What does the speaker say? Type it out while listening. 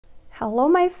Hello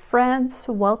my friends,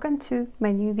 welcome to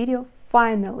my new video.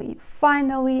 Finally,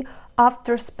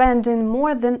 after spending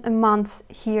more than a month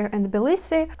here in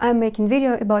Tbilisi, I'm making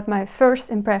video about my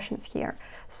first impressions here.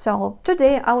 So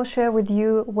today I will share with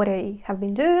you what I have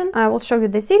been doing. I will show you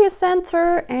the city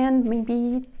center and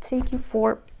maybe take you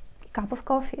for a cup of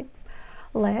coffee.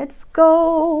 Let's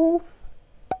go!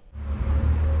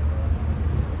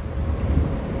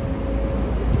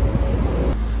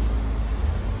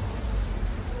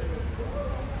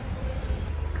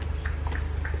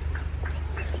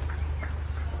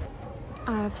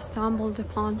 I've stumbled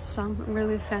upon some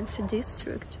really fancy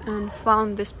district and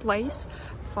found this place,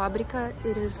 Fabrika.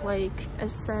 It is like a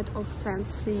set of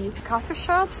fancy coffee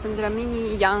shops and there are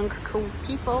many young, cool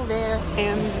people there.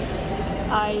 And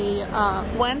I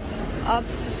went up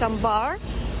to some bar,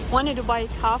 wanted to buy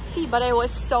coffee, but I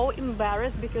was so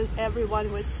embarrassed because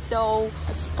everyone was so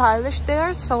stylish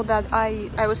there, so that I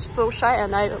was so shy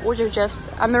and I ordered just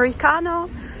Americano.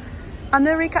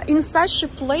 In such a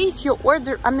place you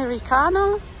order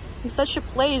Americano, in such a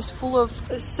place full of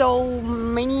so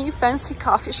many fancy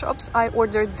coffee shops, I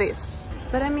ordered this.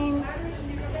 But I mean,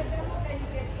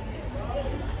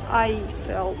 I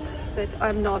felt that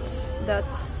I'm not that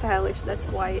stylish, that's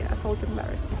why I felt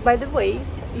embarrassed. By the way,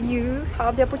 you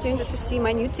have the opportunity to see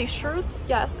my new t-shirt.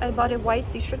 Yes, I bought a white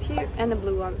t-shirt here and a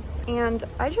blue one. And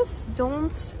I just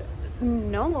don't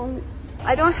know,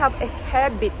 I don't have a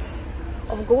habit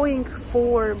of going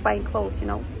for buying clothes, you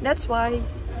know. That's why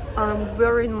I'm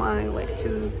wearing my like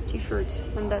two t-shirts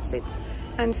and that's it,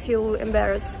 and feel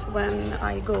embarrassed when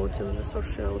I go to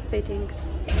social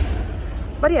settings.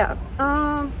 But yeah,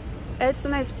 it's a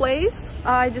nice place.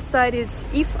 I decided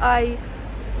if I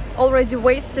already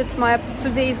wasted my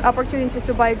today's opportunity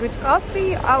to buy good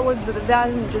coffee, I would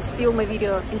then just film a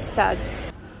video instead.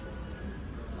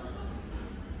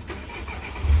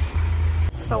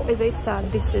 So as I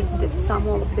said, this is some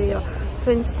of the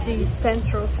fancy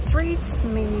central streets,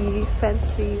 many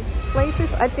fancy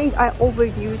places. I think I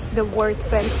overused the word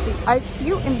fancy. I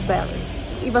feel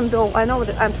embarrassed, even though I know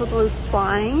that I'm totally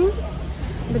fine,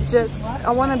 but just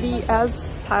I want to be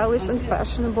as stylish and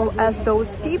fashionable as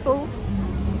those people.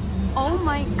 Oh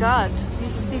my god, you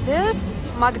see this?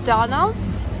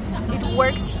 McDonald's, it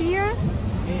works here.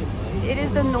 It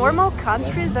is a normal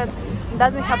country that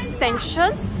doesn't have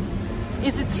sanctions.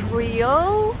 Is it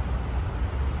real?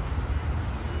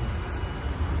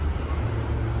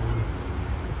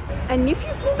 And if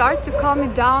you start to calm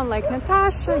it down like,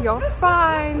 Natasha, you're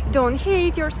fine, don't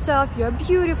hate yourself, you're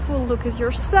beautiful, look at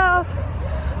yourself.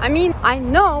 I mean, I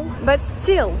know, but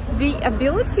still, the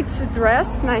ability to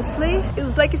dress nicely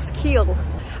is like a skill.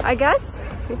 I guess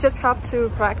you just have to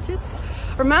practice.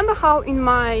 Remember how in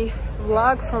my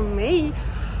vlog from May,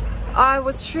 I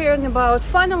was sharing about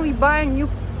finally buying new...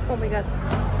 Oh my god.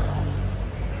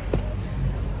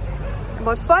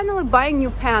 About finally buying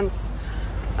new pants.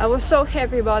 I was so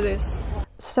happy about this.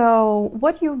 So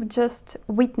what you just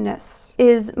witnessed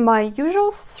is my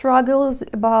usual struggles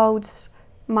about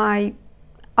my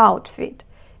outfit.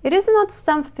 It is not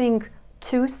something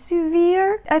too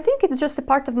severe. I think it's just a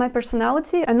part of my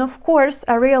personality, and of course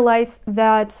I realize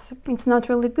that it's not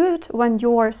really good when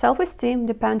your self-esteem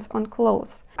depends on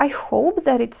clothes. I hope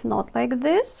that it's not like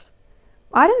this.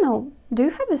 I don't know, do you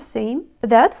have the same?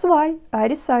 That's why I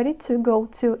decided to go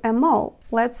to a mall.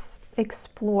 Let's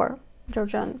explore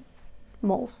Georgian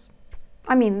malls.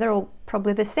 I mean, they're all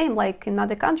probably the same like in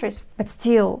other countries, but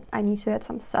still, I need to add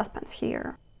some suspense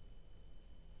here.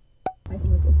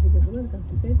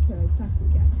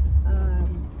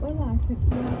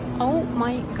 Oh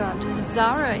my god,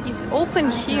 Zara is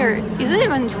open here. Is it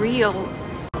even real?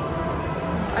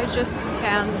 I just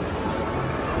can't.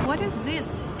 What is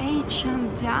this?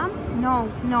 H&M?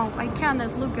 No, I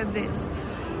cannot look at this.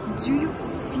 Do you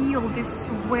feel this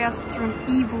Western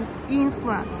evil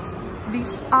influence?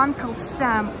 This Uncle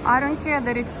Sam? I don't care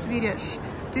that it's Swedish.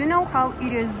 Do you know how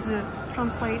it is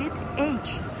translated?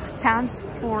 H stands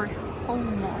for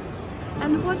homo.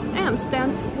 And what M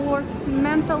stands for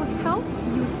mental health,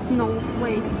 you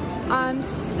snowflakes. I'm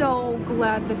so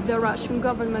glad that the Russian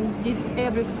government did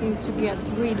everything to get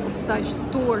rid of such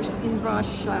stores in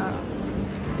Russia.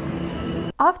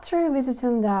 After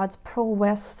visiting that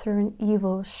pro-Western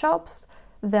evil shops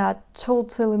that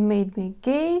totally made me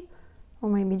gay, or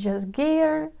maybe just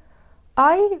gayer,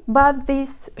 I bought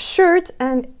this shirt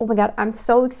and oh my god, I'm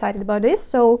so excited about this.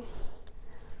 So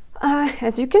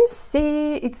as you can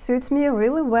see, it suits me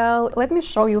really well. Let me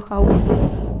show you how.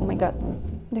 Oh my god,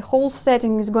 the whole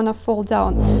setting is gonna fall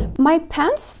down. My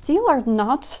pants still are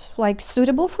not like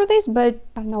suitable for this, but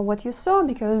I don't know what you saw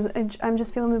because I'm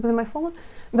just filming with my phone,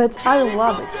 but I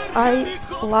love it. I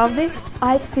love this.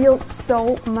 I feel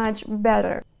so much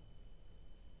better.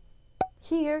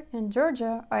 Here in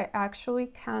Georgia, I actually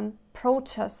can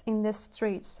protest in the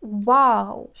streets.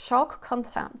 Wow! Shock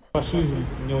content. Фашизм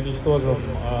не уничтожен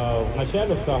в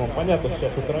начале самом. Понятно,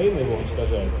 сейчас Украина его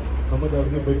уничтожает, но мы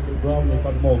должны быть главной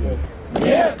подмогой.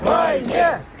 Нет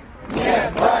войне!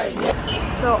 Нет войне!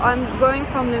 So I'm going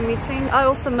from the meeting. I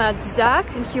also met Zach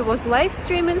and he was live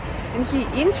streaming and he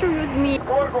interviewed me.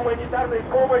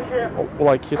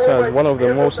 Like he says, one of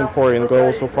the most important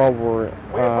goals of our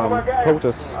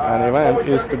protest and event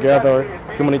is to gather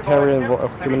humanitarian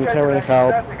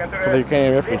help for the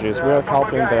Ukrainian refugees. We are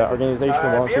helping the organization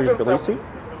Volunteers Tbilisi,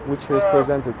 which is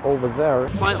presented over there.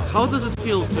 How does it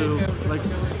feel to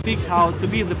speak out, to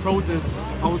be in the protest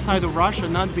outside of Russia,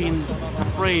 not being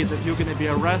afraid that you're going to be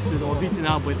arrested or beaten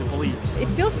up by the police? It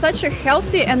feels such a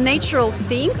healthy and natural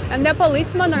thing, and the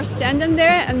policemen are standing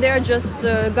there and they're just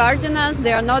guarding us.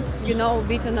 They are not, you know,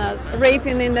 beating us,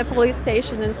 raping in the police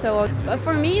station and so on. But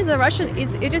for me, as a Russian,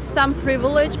 it is some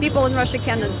privilege people in Russia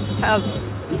cannot have.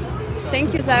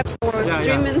 Thank you, Zach, for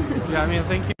streaming. Yeah, I mean,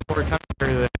 thank you for coming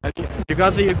here today. You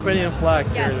got the Ukrainian flag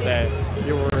here today.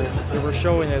 You were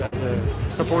showing it as a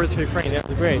support to Ukraine.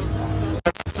 That's great.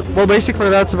 Well, basically,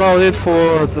 that's about it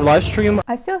for the live stream.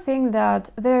 I still think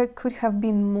that there could have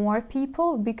been more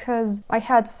people because I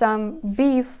had some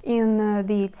beef in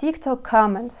the TikTok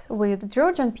comments with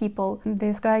Georgian people.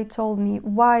 This guy told me,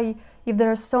 why, if there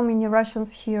are so many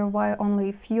Russians here, why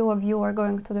only few of you are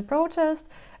going to the protest?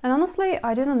 And honestly,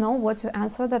 I didn't know what to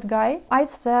answer that guy. I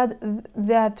said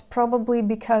that probably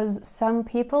because some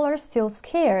people are still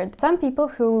scared. Some people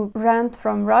who ran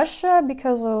from Russia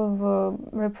because of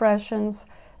repressions,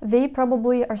 they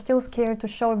probably are still scared to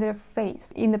show their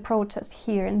face in the protest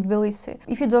here in Tbilisi.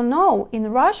 If you don't know,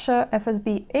 in Russia,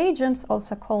 FSB agents,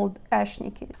 also called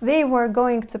Ashniki, they were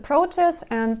going to protest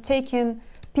and taking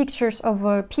pictures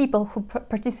of people who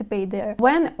participate there.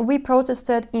 When we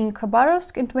protested in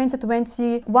Khabarovsk in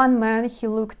 2020, one man, he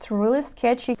looked really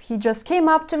sketchy. He just came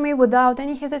up to me without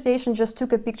any hesitation, just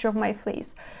took a picture of my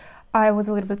face. I was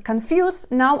a little bit confused.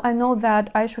 Now I know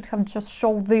that I should have just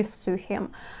showed this to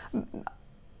him.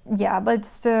 Yeah, but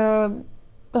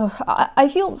I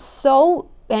feel so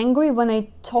angry when I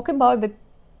talk about the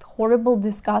horrible,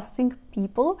 disgusting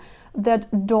people,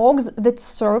 that dogs that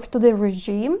serve to the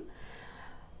regime.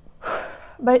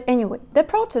 But anyway, the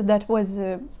protest that was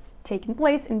taking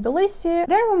place in Tbilisi,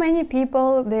 there were many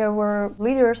people, there were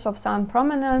leaders of some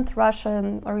prominent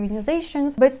Russian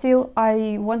organizations, but still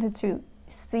I wanted to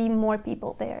see more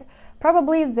people there.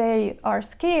 Probably they are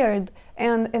scared,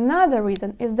 and another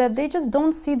reason is that they just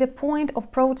don't see the point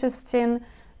of protesting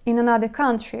in another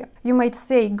country. You might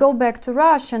say, go back to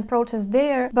Russia and protest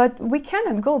there, but we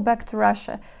cannot go back to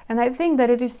Russia. And I think that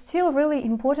it is still really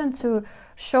important to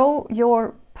show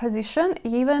your position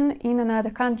even in another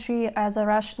country as a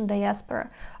Russian diaspora.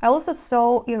 I also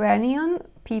saw Iranian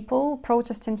people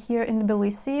protesting here in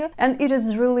Tbilisi, and it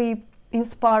is really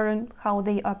inspiring how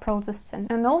they are protesting.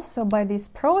 And also by these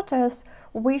protests,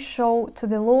 we show to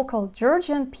the local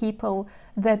Georgian people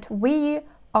that we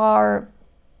are,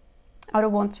 I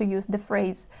don't want to use the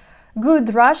phrase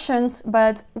good Russians,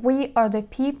 but we are the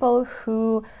people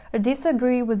who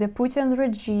disagree with the Putin's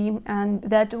regime, and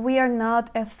that we are not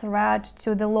a threat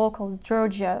to the local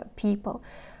Georgia people.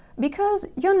 Because,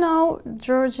 you know,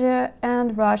 Georgia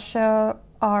and Russia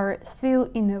are still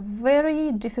in a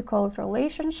very difficult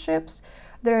relationships.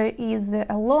 There is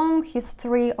a long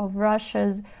history of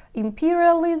Russia's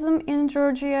imperialism in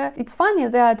Georgia. It's funny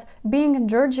that being in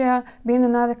Georgia, being in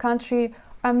another country,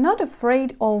 I'm not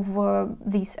afraid of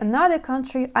this another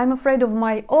country. I'm afraid of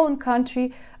my own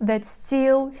country that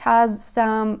still has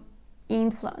some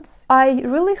influence. I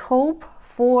really hope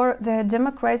for the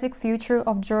democratic future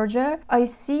of Georgia. I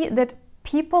see that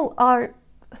people are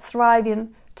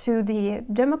thriving to the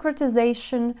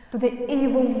democratization, to the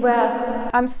evil West.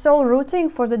 I'm so rooting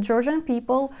for the Georgian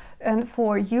people and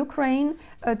for Ukraine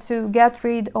to get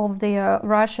rid of the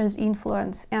Russia's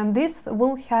influence. And this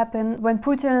will happen when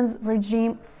Putin's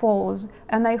regime falls.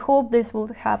 And I hope this will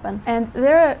happen. And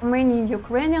there are many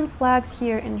Ukrainian flags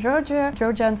here in Georgia.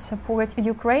 Georgians support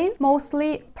Ukraine.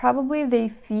 Mostly, probably they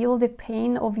feel the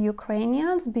pain of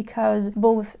Ukrainians because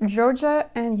both Georgia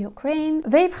and Ukraine,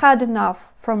 they've had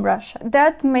enough from Russia.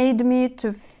 That made me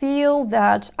to feel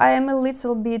that I am a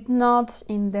little bit not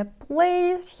in the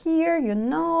place here, you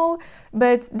know,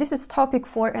 but this is topic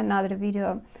for another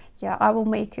video. Yeah, I will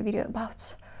make a video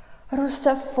about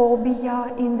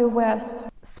Russophobia in the West.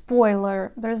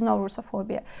 Spoiler, there's no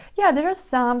Russophobia. Yeah, there are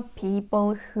some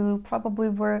people who probably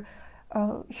were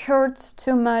hurt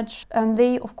too much, and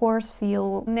they of course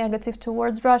feel negative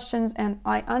towards Russians, and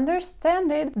I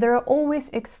understand it. There are always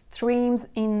extremes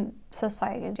in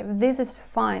society. This is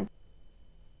fine.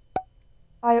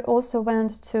 I also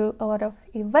went to a lot of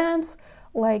events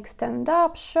like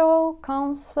stand-up show,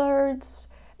 concerts,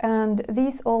 and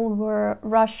these all were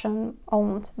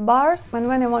Russian-owned bars. And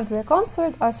when I went to the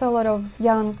concert, I saw a lot of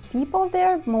young people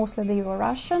there, mostly they were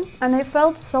Russian, and I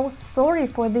felt so sorry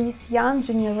for these young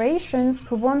generations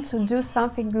who want to do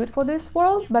something good for this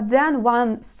world, but then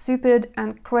one stupid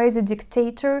and crazy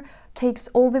dictator takes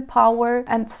all the power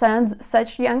and sends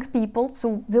such young people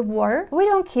to the war. We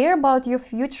don't care about your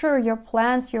future, your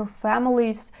plans, your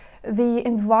families, the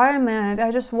environment.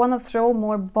 I just want to throw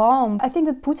more bombs. I think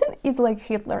that Putin is like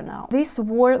Hitler now. This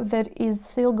war that is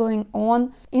still going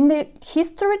on, in the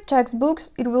history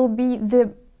textbooks, it will be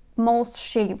the most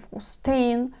shameful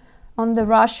stain on the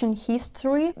Russian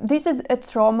history. This is a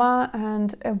trauma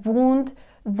and a wound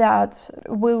that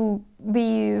will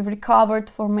be recovered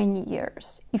for many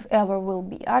years, if ever will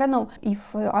be. I don't know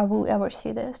if I will ever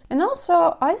see this. And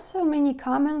also, I saw many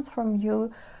comments from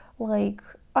you like,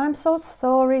 I'm so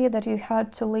sorry that you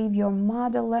had to leave your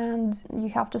motherland, you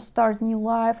have to start new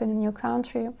life in a new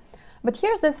country. But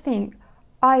here's the thing,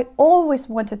 I always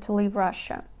wanted to leave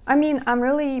Russia. I mean, I'm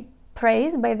really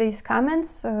praised by these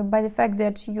comments, by the fact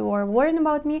that you are worried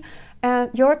about me, and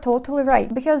you're totally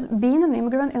right. Because being an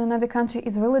immigrant in another country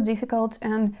is really difficult,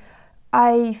 and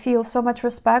I feel so much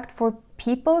respect for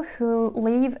people who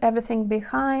leave everything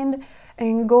behind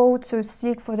and go to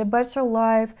seek for the better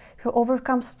life, who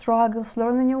overcome struggles,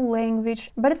 learn a new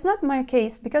language. But it's not my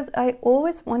case, because I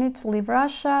always wanted to leave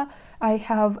Russia. I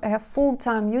have a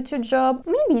full-time YouTube job.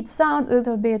 Maybe it sounds a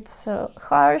little bit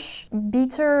harsh,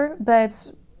 bitter,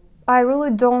 but I really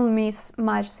don't miss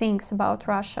much things about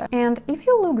Russia. And if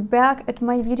you look back at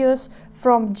my videos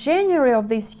from January of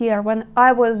this year, when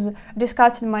I was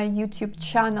discussing my YouTube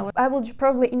channel, I will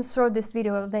probably insert this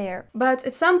video there. But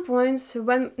at some points,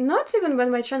 when not even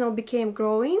when my channel became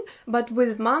growing, but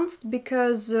with months,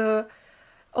 because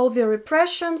all the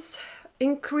repressions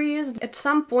increased, at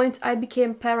some point I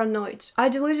became paranoid. I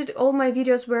deleted all my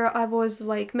videos where I was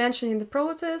like mentioning the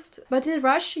protest. But in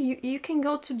Russia, you can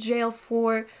go to jail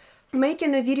for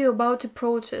making a video about a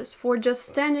protest, for just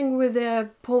standing with a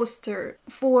poster,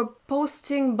 for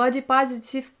posting body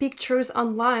positive pictures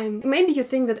online. Maybe you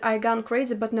think that I gone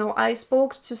crazy, but no, I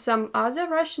spoke to some other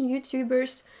Russian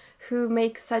YouTubers who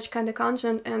make such kind of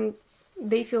content and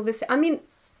they feel the same. I mean,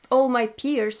 all my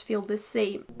peers feel the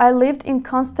same. I lived in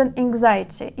constant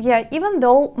anxiety. Yeah, even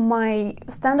though my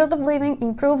standard of living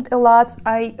improved a lot,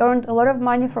 I earned a lot of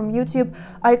money from YouTube,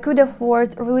 I could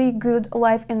afford really good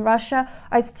life in Russia,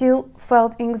 I still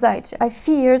felt anxiety. I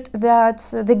feared that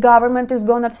the government is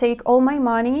gonna take all my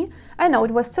money. I know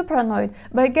it was too paranoid,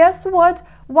 but guess what?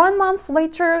 1 month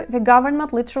later, the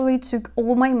government literally took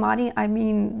all my money. I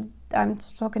mean, I'm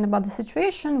talking about the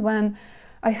situation when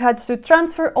I had to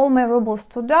transfer all my rubles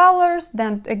to dollars,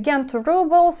 then again to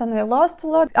rubles, and I lost a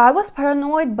lot. I was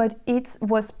paranoid, but it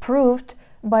was proved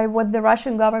by what the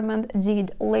Russian government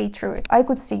did later. I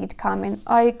could see it coming.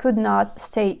 I could not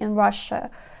stay in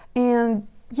Russia. And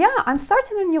yeah, I'm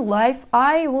starting a new life.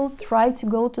 I will try to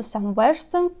go to some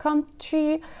Western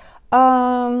country.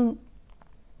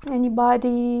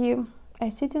 Anybody?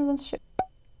 A citizenship?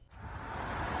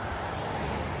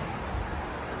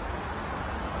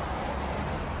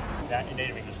 In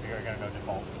native English, we are going to go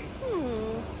default.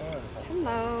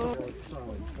 Hello.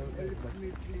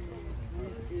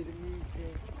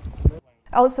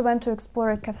 I also went to explore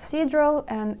a cathedral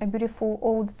and a beautiful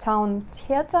old town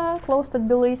Tbilisi, close to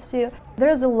Tbilisi.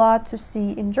 There's a lot to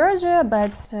see in Georgia,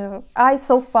 but I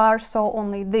so far saw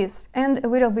only this and a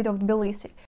little bit of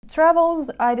Tbilisi. Travels,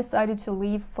 I decided to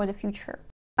leave for the future.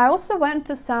 I also went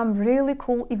to some really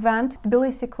cool event.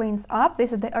 Tbilisi Cleans Up.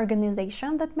 This is the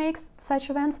organization that makes such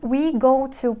events. We go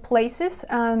to places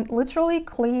and literally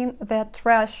clean the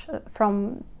trash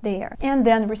from there and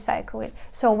then recycle it.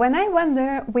 So when I went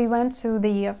there, we went to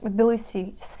the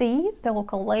Tbilisi Sea, the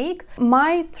local lake.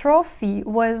 My trophy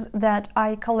was that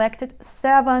I collected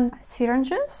 7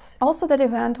 syringes. Also, that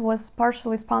event was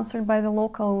partially sponsored by the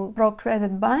local Rock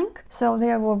Credit Bank. So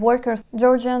there were workers,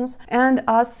 Georgians, and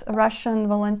us Russian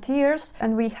volunteers,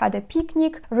 and we had a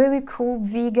picnic, really cool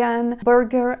vegan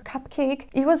burger cupcake.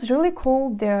 It was really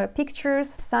cool. There are pictures,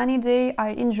 sunny day, I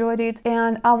enjoyed it,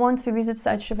 and I want to visit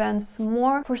such events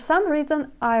more. For some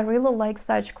reason, I really like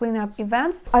such cleanup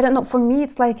events. I don't know, for me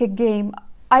it's like a game.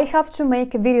 I have to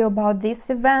make a video about this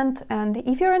event, and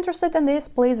if you're interested in this,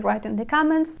 please write in the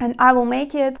comments and I will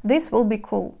make it. This will be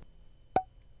cool.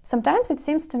 Sometimes it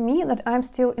seems to me that I'm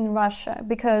still in Russia,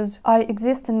 because I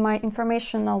exist in my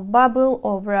informational bubble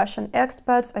of Russian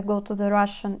expats, I go to the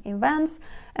Russian events,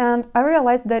 and I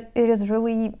realize that it is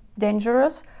really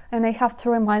dangerous, and I have to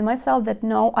remind myself that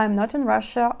no, I'm not in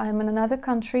Russia, I'm in another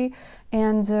country,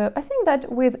 and I think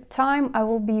that with time I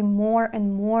will be more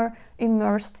and more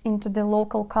immersed into the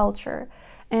local culture.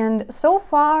 And so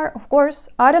far, of course,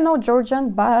 I don't know Georgian,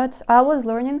 but I was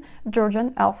learning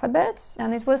Georgian alphabet,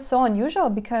 and it was so unusual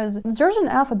because the Georgian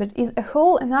alphabet is a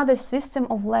whole another system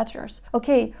of letters.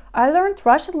 Okay, I learned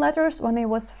Russian letters when I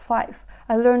was 5.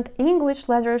 I learned English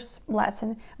letters,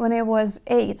 Latin, when I was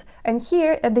 8. And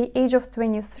here, at the age of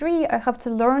 23, I have to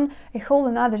learn a whole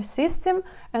another system,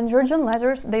 and Georgian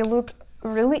letters, they look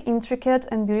really intricate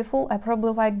and beautiful. I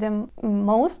probably like them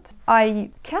most. I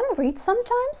can read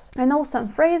sometimes. I know some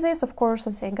phrases, of course.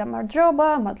 I say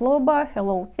gamarjoba, matloba,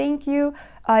 hello, thank you.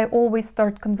 I always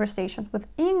start conversations with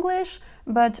English,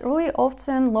 but really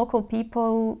often local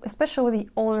people, especially the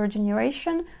older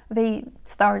generation, they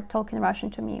start talking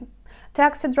Russian to me.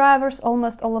 Taxi drivers,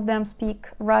 almost all of them speak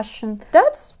Russian.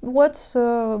 That's what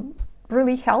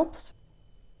really helps.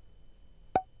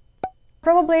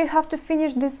 Probably I have to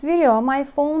finish this video. My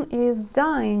phone is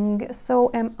dying, so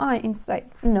am I inside?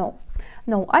 No,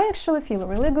 I actually feel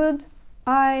really good.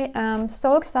 I am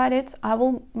so excited. I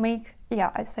will make,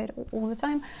 yeah, I say it all the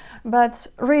time, but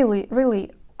really,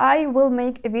 I will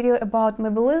make a video about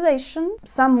mobilization,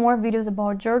 some more videos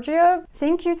about Georgia.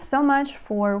 Thank you so much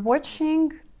for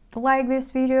watching. Like this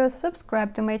video,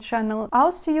 subscribe to my channel.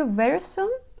 I'll see you very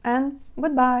soon, and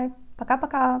goodbye.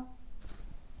 Пока-пока.